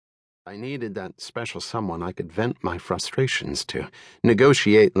I needed that special someone I could vent my frustrations to,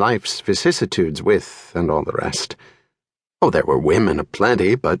 negotiate life's vicissitudes with, and all the rest. Oh, there were women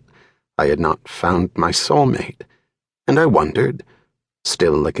aplenty, but I had not found my soulmate, and I wondered,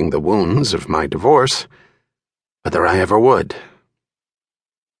 still licking the wounds of my divorce, whether I ever would.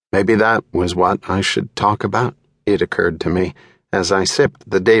 Maybe that was what I should talk about, it occurred to me, as I sipped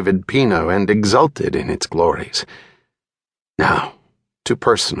the David Pinot and exulted in its glories. Now, too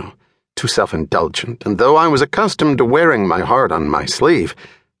personal, too self-indulgent, and though I was accustomed to wearing my heart on my sleeve,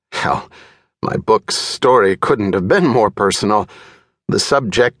 hell, my book's story couldn't have been more personal. The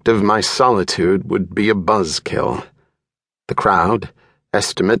subject of my solitude would be a buzzkill. The crowd,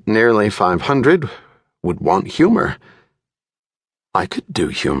 estimate nearly 500, would want humor. I could do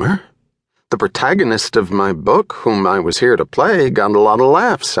humor. The protagonist of my book, whom I was here to play, got a lot of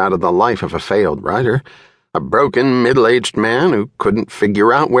laughs out of the life of a failed writer, a broken, middle-aged man who couldn't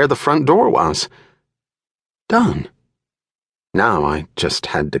figure out where the front door was. Done. Now I just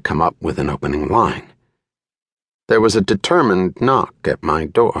had to come up with an opening line. There was a determined knock at my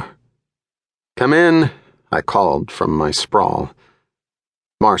door. "Come in," I called from my sprawl.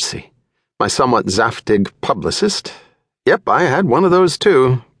 Marcy, my somewhat zaftig publicist, yep, I had one of those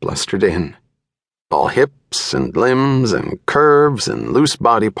too, blustered in. All hips and limbs and curves and loose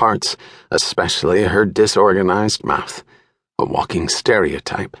body parts, especially her disorganized mouth. A walking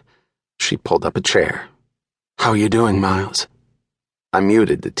stereotype. She pulled up a chair. "How are you doing, Miles?" I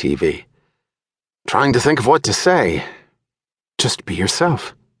muted the TV. Trying to think of what to say. Just be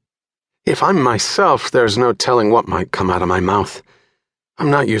yourself. If I'm myself, there's no telling what might come out of my mouth.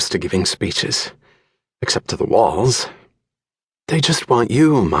 I'm not used to giving speeches, except to the walls. They just want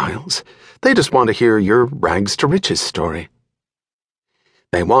you, Miles. They just want to hear your rags-to-riches story.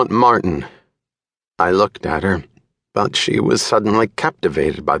 They want Martin. I looked at her, but she was suddenly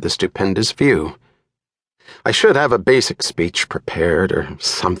captivated by the stupendous view. I should have a basic speech prepared or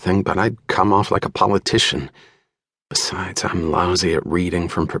something, but I'd come off like a politician. Besides, I'm lousy at reading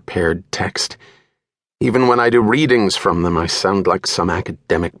from prepared text. Even when I do readings from them, I sound like some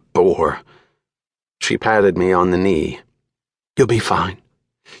academic bore. She patted me on the knee. "You'll be fine.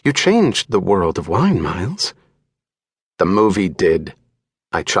 You changed the world of wine, Miles." "The movie did."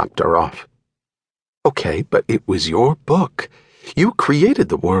 I chopped her off. "Okay, but it was your book. You created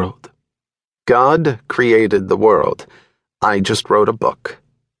the world." "God created the world. I just wrote a book."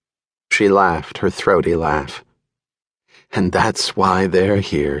 She laughed her throaty laugh. "And that's why they're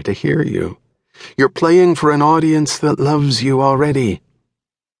here to hear you. You're playing for an audience that loves you already.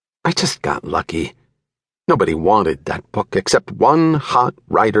 I just got lucky. Nobody wanted that book except one hot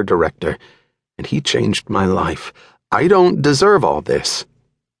writer-director, and he changed my life. I don't deserve all this."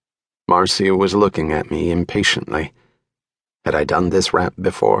 Marcia was looking at me impatiently. Had I done this rap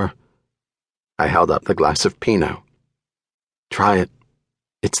before? I held up the glass of Pinot. "Try it.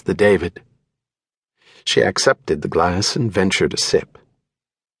 It's the David." She accepted the glass and ventured a sip.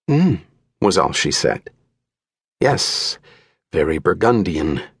 Was all she said. Yes, very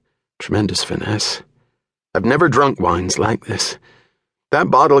Burgundian. Tremendous finesse. I've never drunk wines like this. That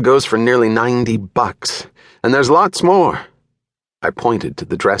bottle goes for nearly $90, and there's lots more. I pointed to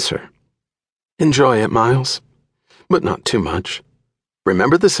the dresser. "Enjoy it, Miles, but not too much.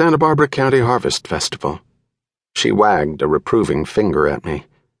 Remember the Santa Barbara County Harvest Festival?" She wagged a reproving finger at me.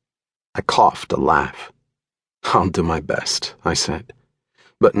 I coughed a laugh. "I'll do my best," I said,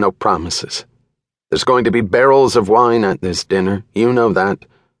 "but no promises. There's going to be barrels of wine at this dinner, you know that.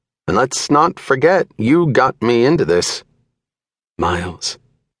 And let's not forget, you got me into this." "Miles,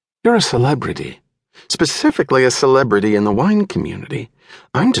 you're a celebrity, specifically a celebrity in the wine community.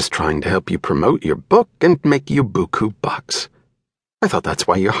 I'm just trying to help you promote your book and make you buku bucks. I thought that's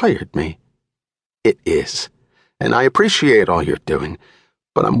why you hired me." "It is, and I appreciate all you're doing,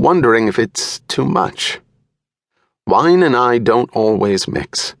 but I'm wondering if it's too much. Wine and I don't always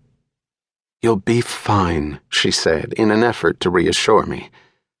mix." "You'll be fine," she said in an effort to reassure me.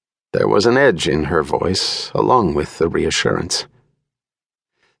 There was an edge in her voice, along with the reassurance.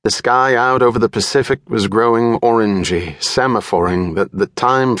 The sky out over the Pacific was growing orangey, semaphoring that the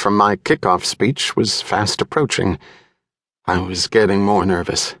time for my kickoff speech was fast approaching. I was getting more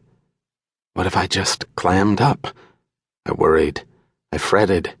nervous. What if I just clammed up? I worried. I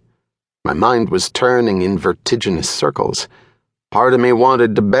fretted. My mind was turning in vertiginous circles. Part of me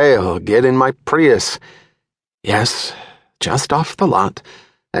wanted to bail, get in my Prius. Yes, just off the lot,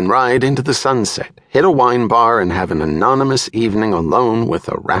 and ride into the sunset, hit a wine bar, and have an anonymous evening alone with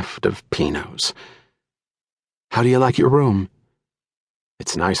a raft of Pinots. "How do you like your room?"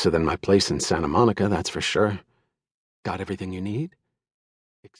 "It's nicer than my place in Santa Monica, that's for sure." "Got everything you need?"